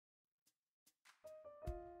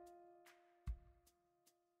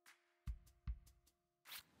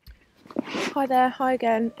Hi there, hi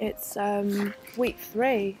again. It's week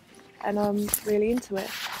 3 and I'm really into it. I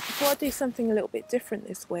thought I'd do something a little bit different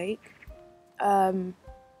this week. I'm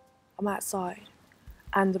outside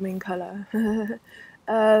and I'm in colour.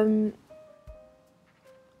 And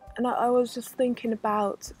I was just thinking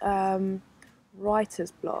about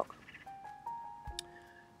writer's block.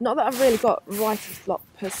 Not that I've really got writer's block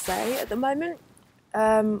per se at the moment.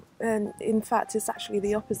 And in fact, it's actually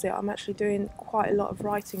the opposite. I'm actually doing quite a lot of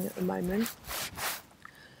writing at the moment.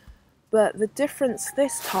 But the difference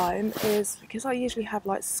this time is because I usually have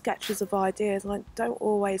like sketches of ideas and I don't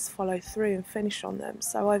always follow through and finish on them.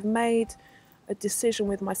 So I've made a decision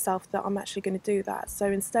with myself that I'm actually going to do that. So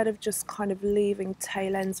instead of just kind of leaving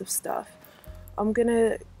tail ends of stuff, I'm going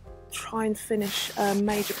to try and finish a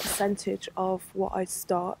major percentage of what I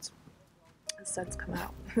start. The sun's come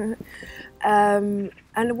out.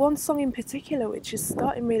 And one song in particular which is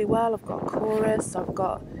starting really well. I've got a chorus, I've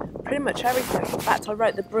got pretty much everything. In fact, I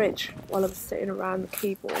wrote the bridge while I was sitting around the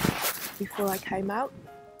keyboard before I came out.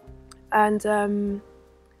 And I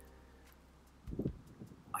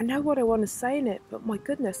know what I want to say in it, but my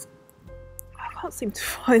goodness, I can't seem to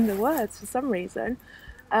find the words for some reason.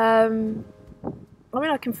 I mean,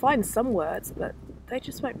 I can find some words, but they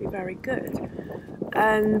just won't be very good.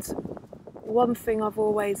 And one thing I've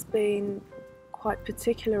always been quite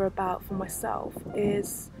particular about for myself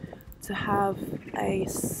is to have a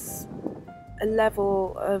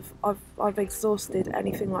level of I've exhausted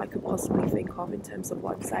anything I could possibly think of in terms of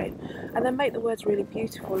what I'm saying, and then make the words really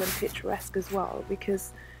beautiful and picturesque as well,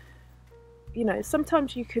 because you know,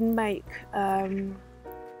 sometimes you can make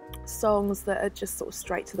songs that are just sort of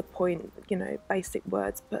straight to the point, you know, basic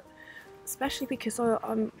words, but especially because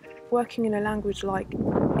I'm working in a language like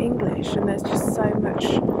English, and there's just so much,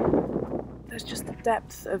 there's just a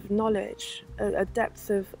depth of knowledge, a depth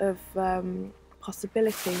of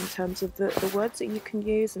possibility in terms of the words that you can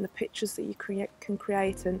use and the pictures that you can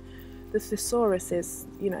create. And the thesaurus is,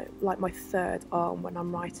 you know, like my third arm when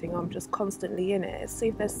I'm writing. I'm just constantly in it. See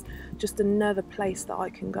if there's just another place that I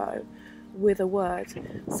can go with a word.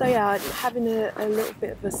 So yeah, having a little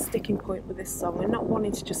bit of a sticking point with this song and not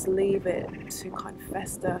wanting to just leave it to kind of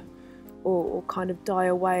fester or kind of die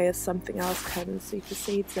away as something else comes and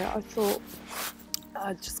supersedes it, I thought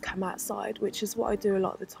I'd just come outside, which is what I do a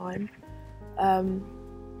lot of the time.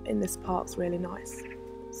 In this park's really nice.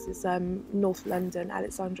 This is North London,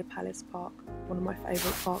 Alexandra Palace Park, one of my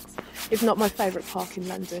favourite parks. If not my favourite park in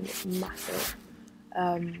London, it's massive.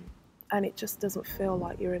 And it just doesn't feel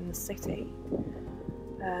like you're in the city.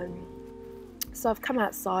 So I've come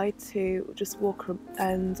outside to just walk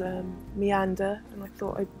and meander, and I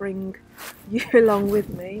thought I'd bring you along with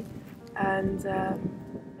me and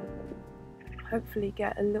hopefully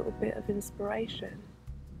get a little bit of inspiration.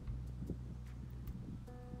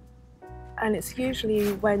 And it's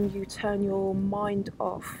usually when you turn your mind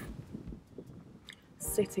off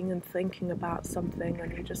sitting and thinking about something,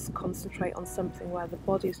 and you just concentrate on something where the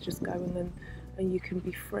body's just going and you can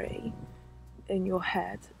be free in your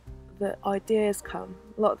head, that ideas come.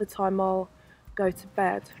 A lot of the time I'll go to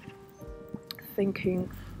bed thinking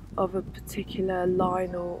of a particular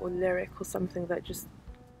line or lyric or something that just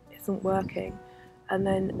isn't working, and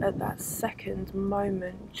then at that second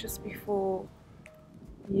moment just before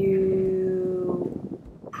you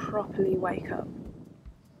properly wake up,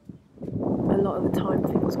 a lot of the time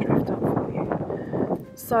things drift up for you.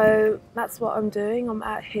 So that's what I'm doing. I'm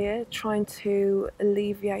out here trying to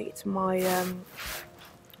alleviate my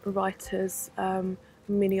writer's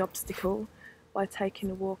mini obstacle by taking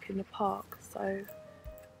a walk in the park. So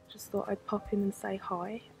just thought I'd pop in and say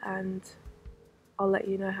hi, and I'll let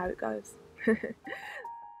you know how it goes.